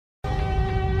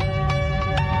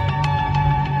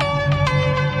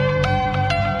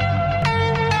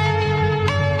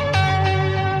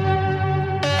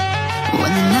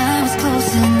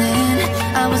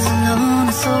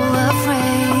so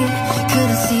afraid,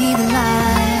 couldn't see the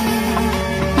light.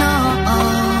 No,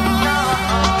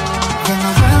 then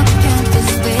my world began to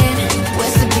spin.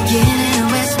 Where's the beginning and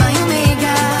where's my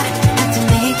omega? Had to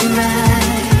make it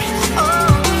right.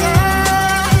 Oh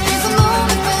yeah, there's a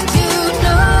moment when you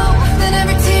know that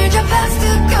every teardrop has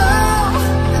to go.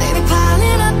 They be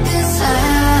piling up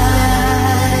inside.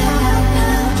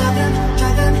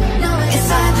 Driving,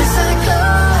 inside the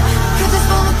cyclone. Could this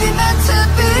moment be meant to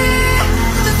be?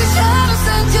 Does it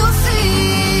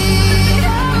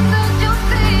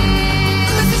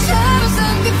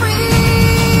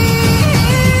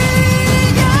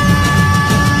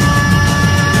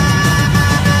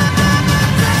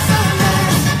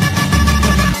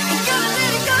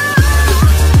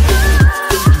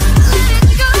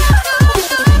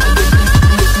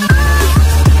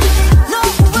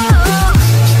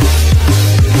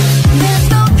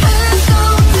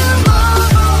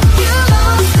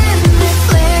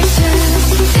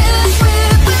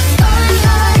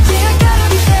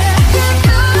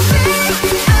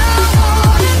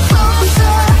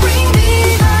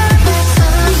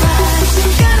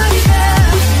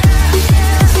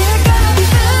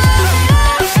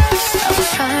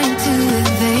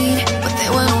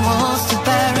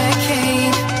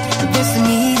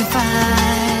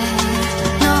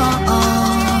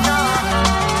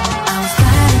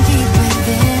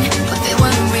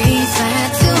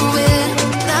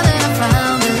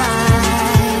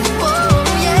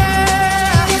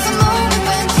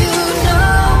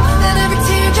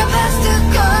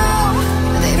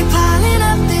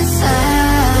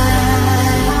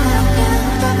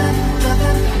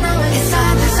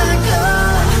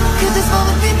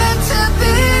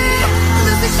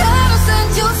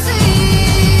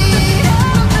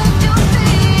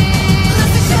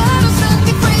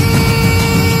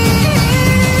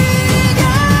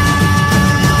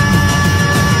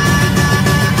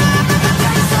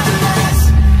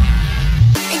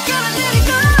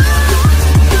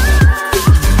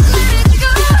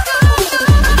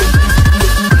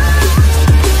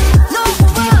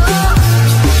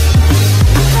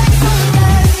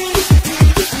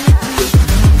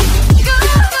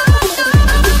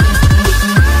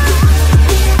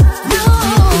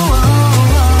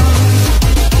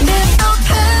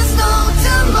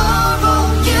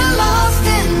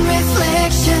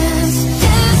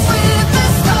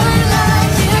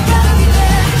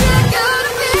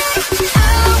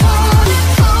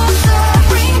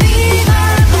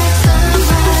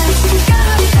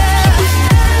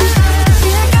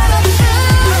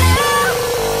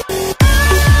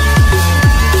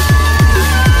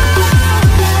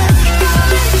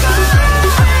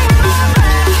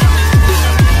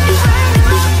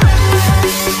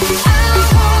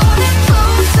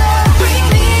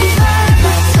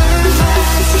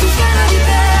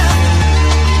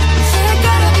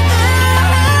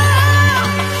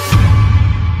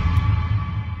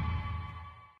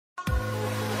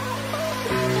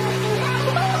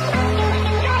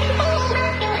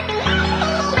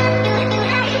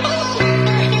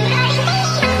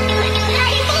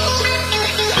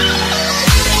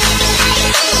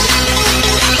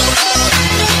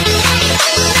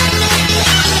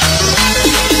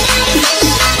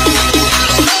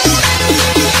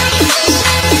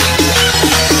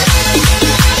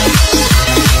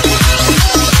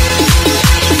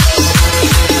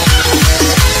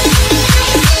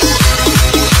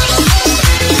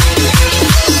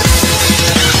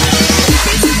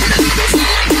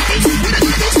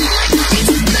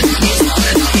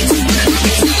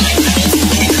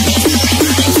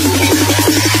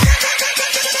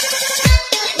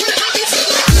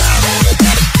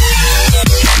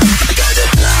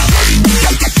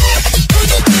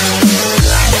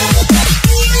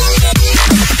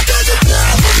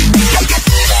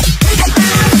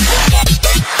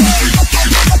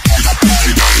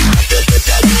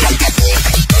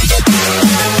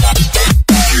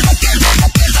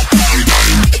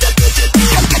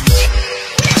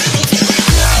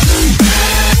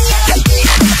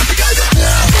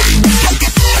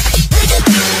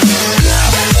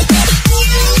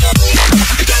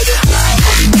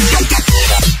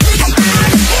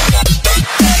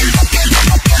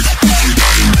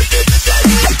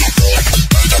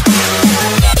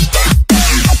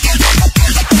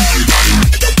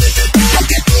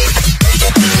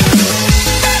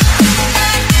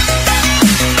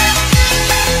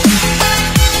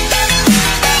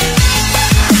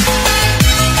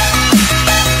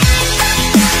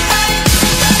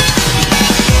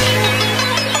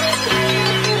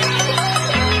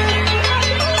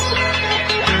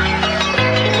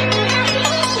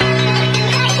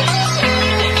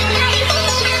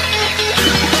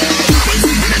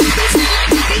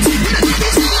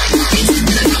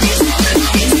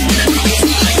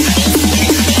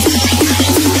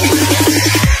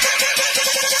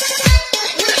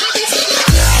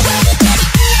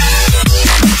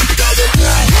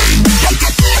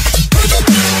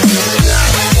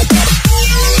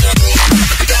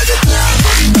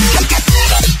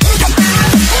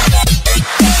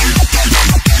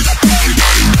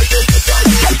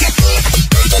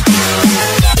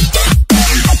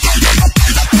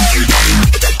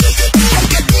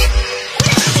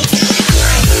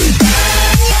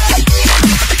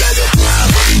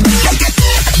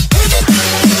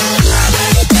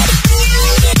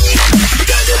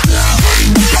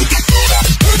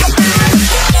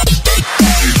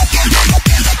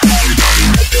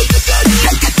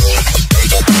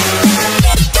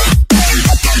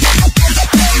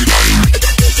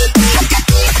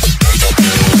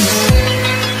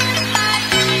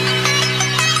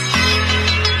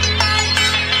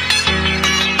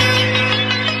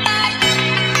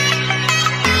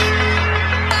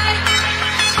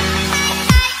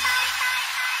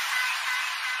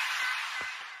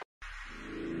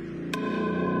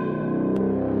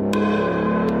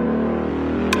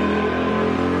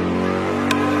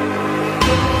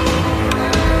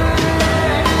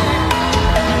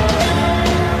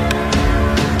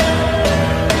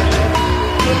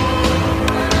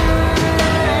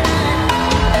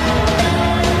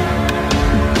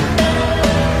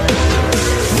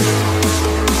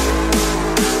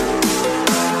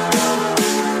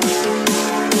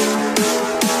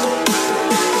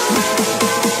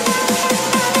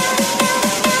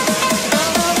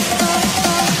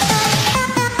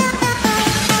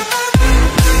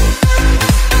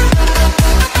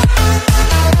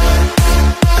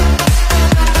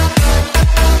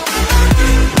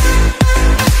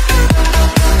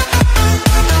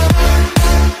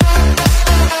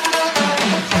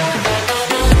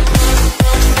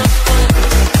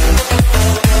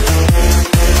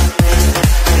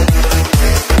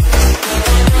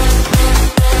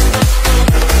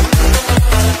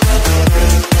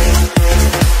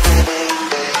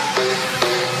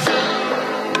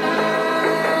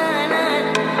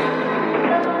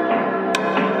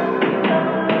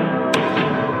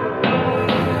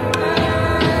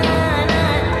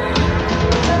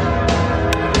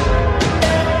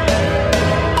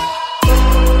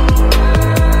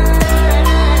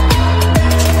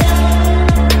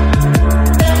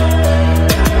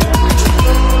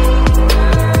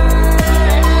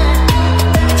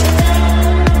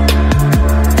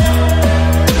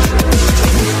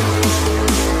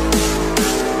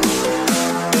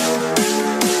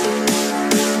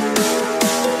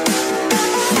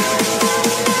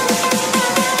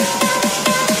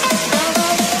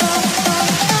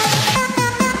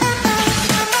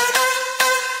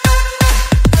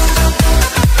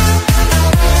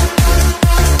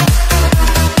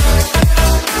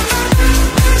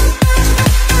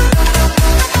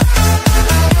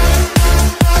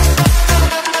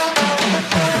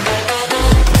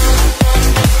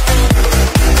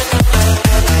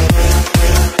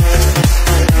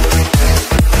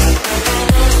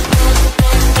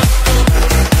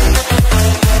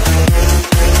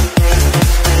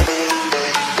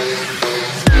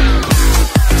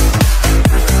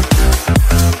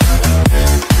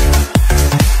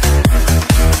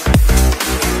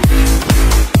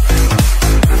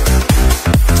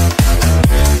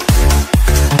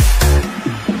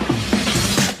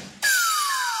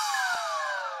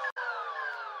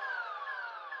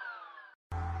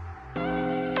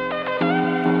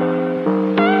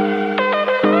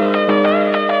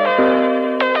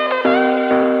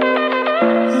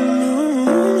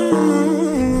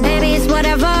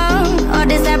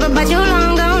but you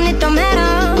long gone, it don't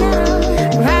matter.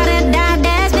 Ride or die,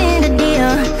 that's been the deal.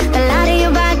 A lot of you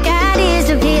by God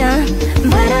disappear.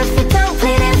 But if you don't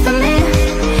play that for me,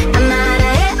 I'm out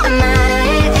of it, I'm out of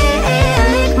it. I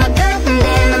lick my gun and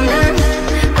then I'm done.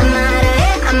 I'm out of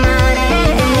it, I'm out of it.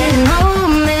 Don't need an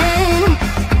omen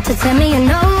to tell me you're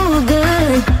no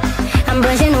good. I'm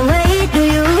brushing away to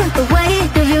you, the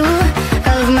weight of you,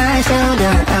 of my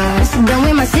shoulder. So done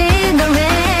with my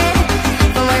cigarette,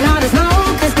 but when all the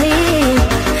smoke is clear,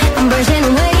 I'm brushing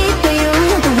away to you,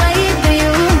 the weight of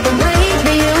you, the weight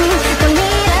of you. Don't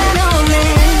need an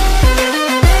omen.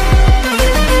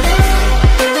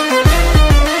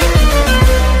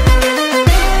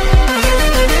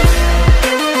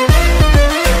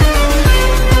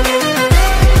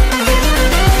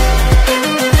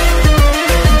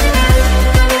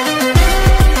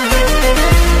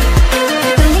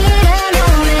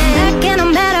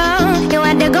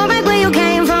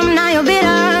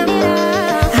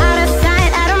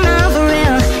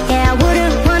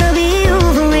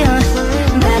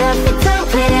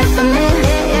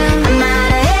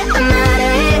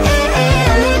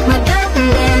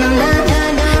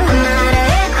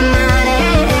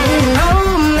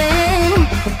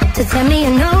 Tell me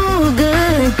you're no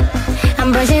good. I'm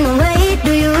brushing away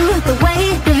to you, the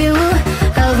weight of you,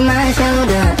 of my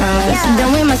shoulder. So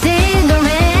done with my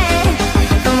cigarette,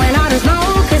 but when all the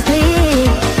smoke is clear,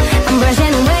 I'm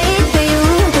brushing away to you,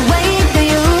 the weight of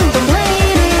you, the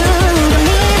weight of you. Don't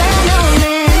need an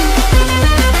omen.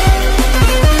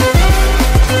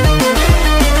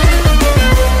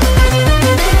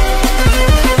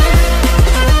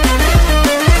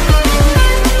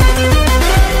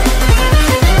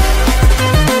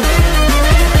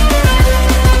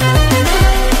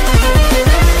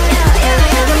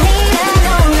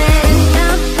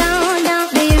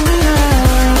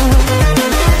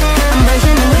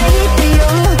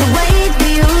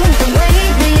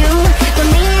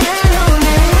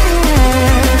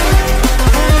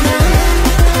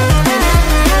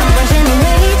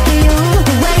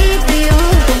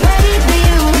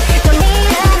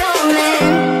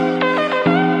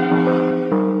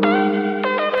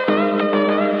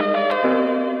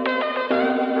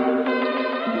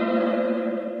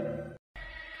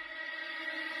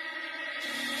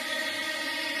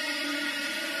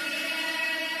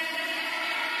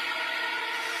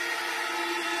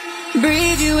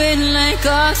 Breathe you in like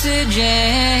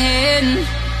oxygen.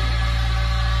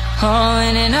 Oh,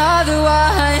 in an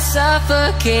otherwise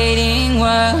suffocating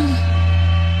world,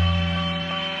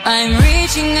 I'm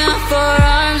reaching out for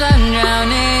arms, I'm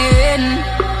drowning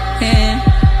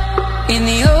in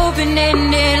the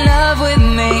open-ended love we're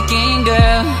making,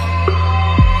 girl.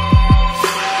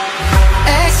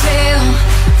 Exhale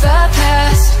the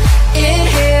past,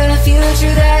 inhale a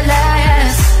future that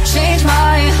lasts. Change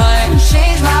my heart,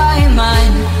 change my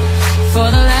mind for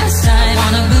the last time.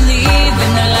 Wanna believe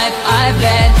in the life I've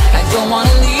led. I don't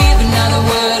wanna leave another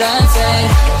word unsaid.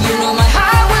 You know my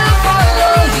heart will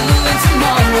follow you in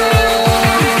tomorrow.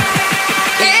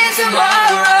 In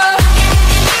tomorrow.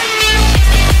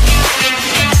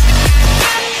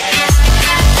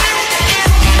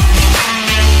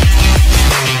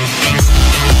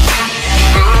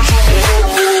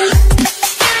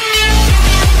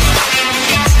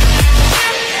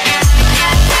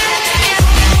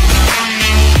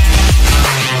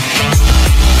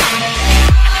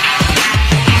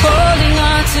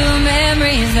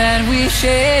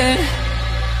 Shared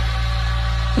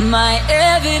my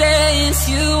evidence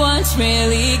you once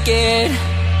really cared.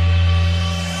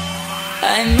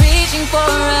 I'm reaching for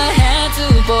a hand to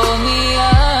pull me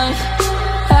up,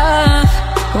 up,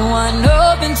 one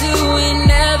open to an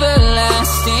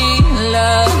everlasting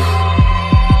love.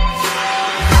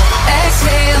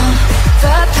 Exhale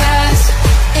the past,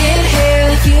 inhale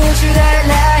the future that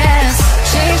lasts.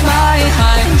 Change my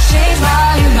heart, change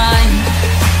my mind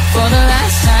for the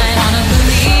last time. Wanna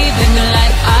believe in the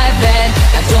life I've led.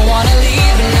 I don't wanna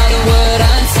leave another word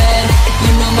unsaid.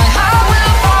 You know my heart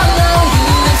will follow you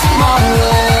in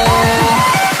tomorrow.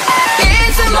 In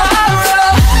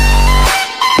tomorrow.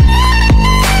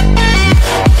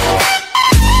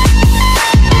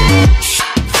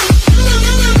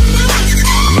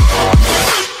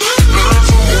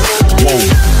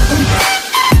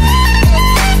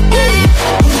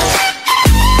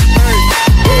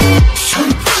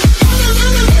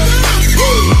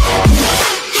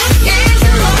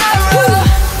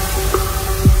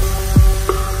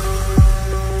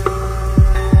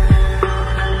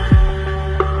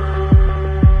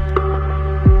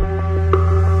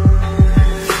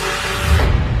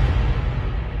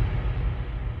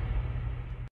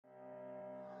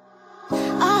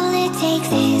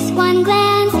 one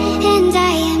glance, and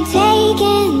I am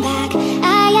taken back.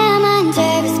 I am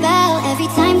under a spell every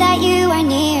time that you are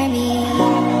near me.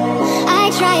 I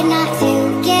tried not to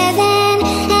give in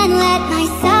and let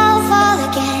myself fall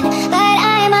again, but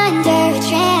I'm under a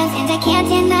trance and I can't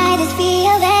deny this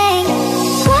feeling.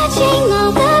 Watching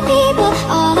all the people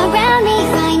all around me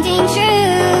finding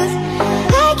truth,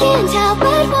 I can't help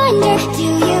but wonder, do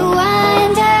you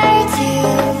wonder too?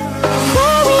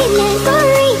 Were we meant for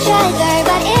each other,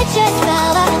 but it just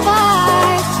fell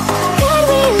apart? Could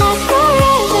we last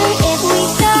forever if we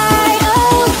start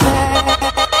over?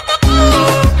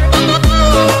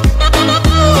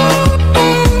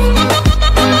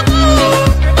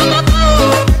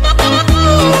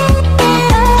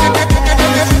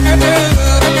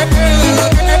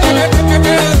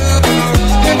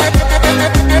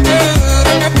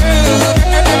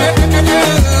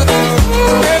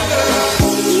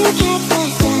 You kept the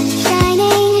sun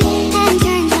shining and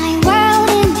turned my world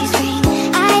into spring.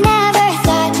 I never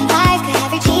thought my life could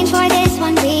ever change for this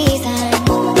one reason.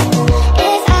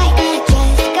 If I could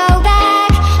just go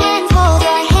back and hold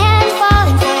your hand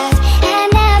falling fast and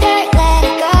never let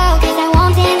it go, 'cause I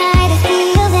won't deny this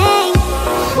feeling.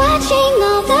 Watching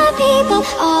all the people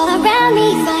all around me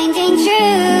finding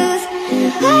truth,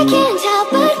 I can't help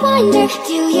but wonder,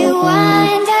 do you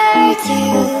wonder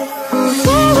too?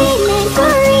 Were we meant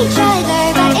for each other,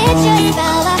 but it just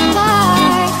fell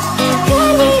apart?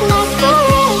 Could we last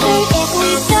forever if we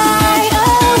start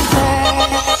over?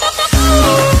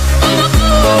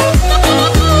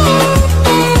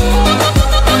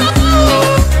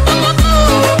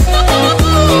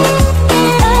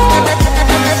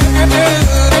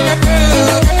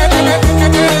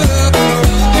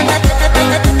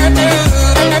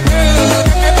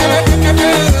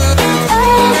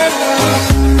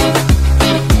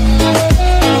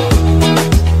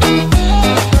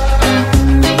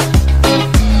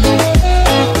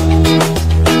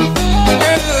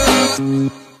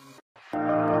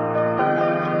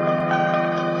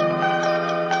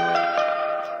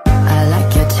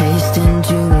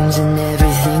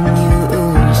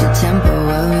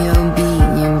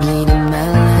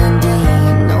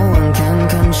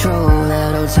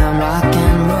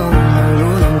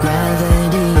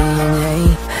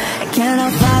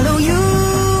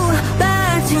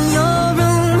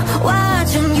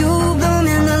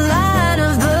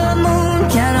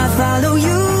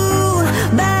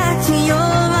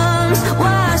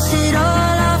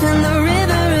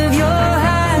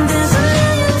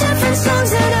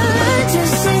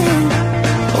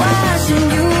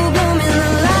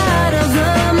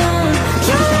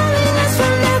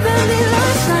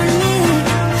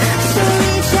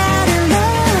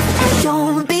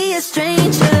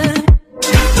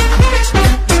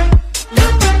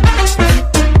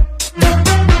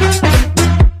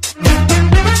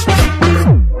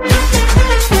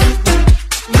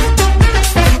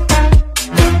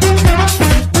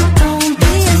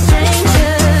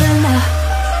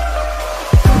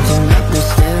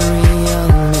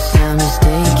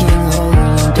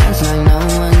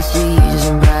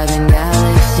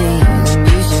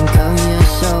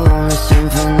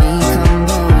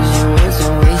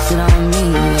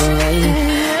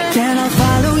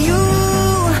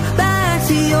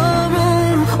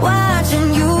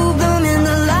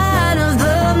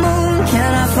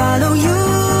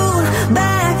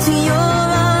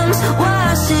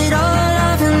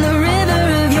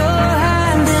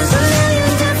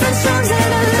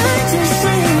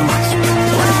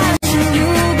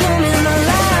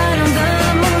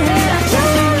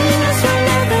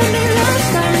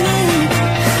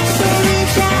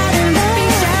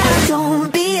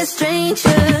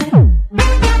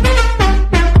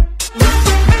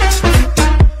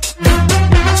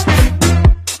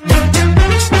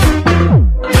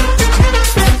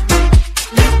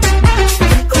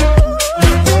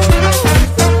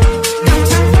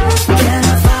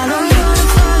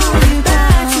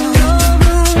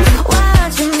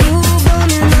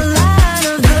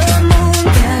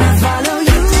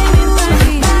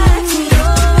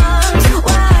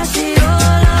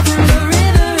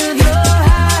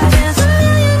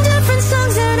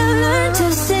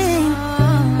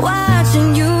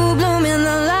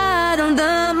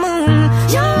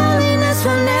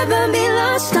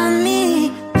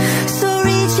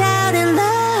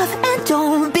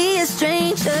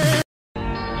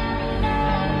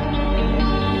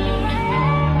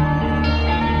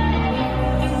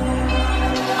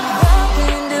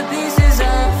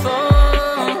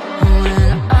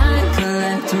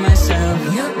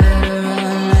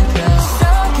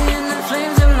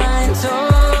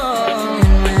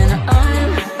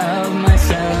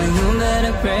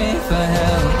 for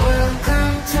hell.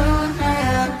 Welcome to my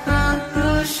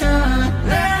evolution.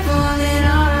 Leveling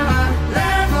up,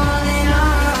 leveling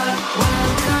up.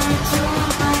 Welcome to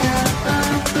my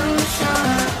evolution.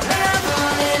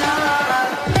 Leveling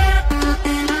up,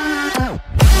 leveling up.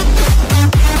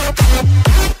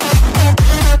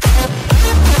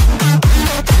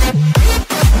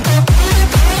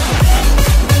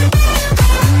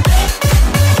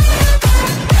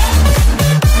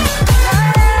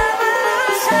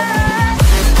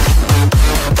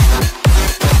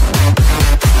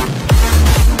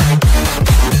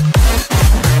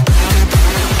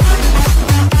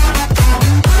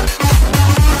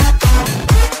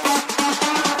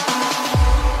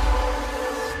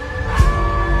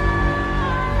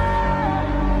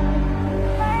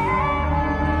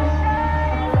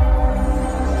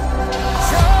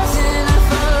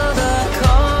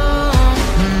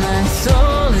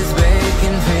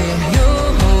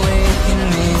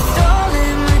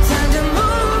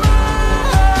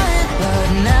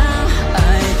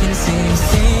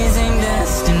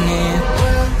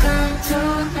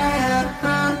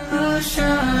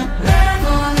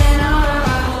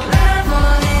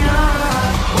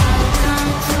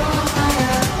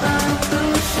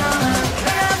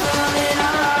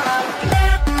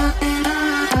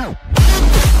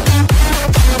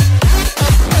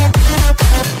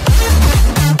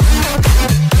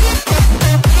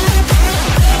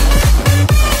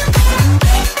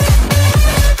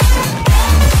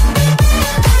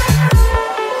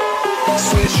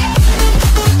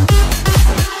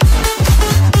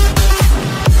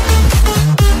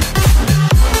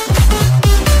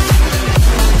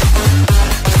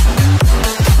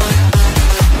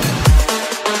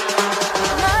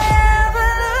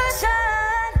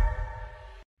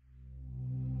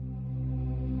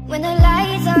 When the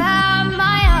lights are out,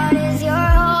 my heart is your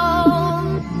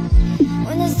home.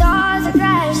 When the stars are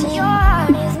crashing, your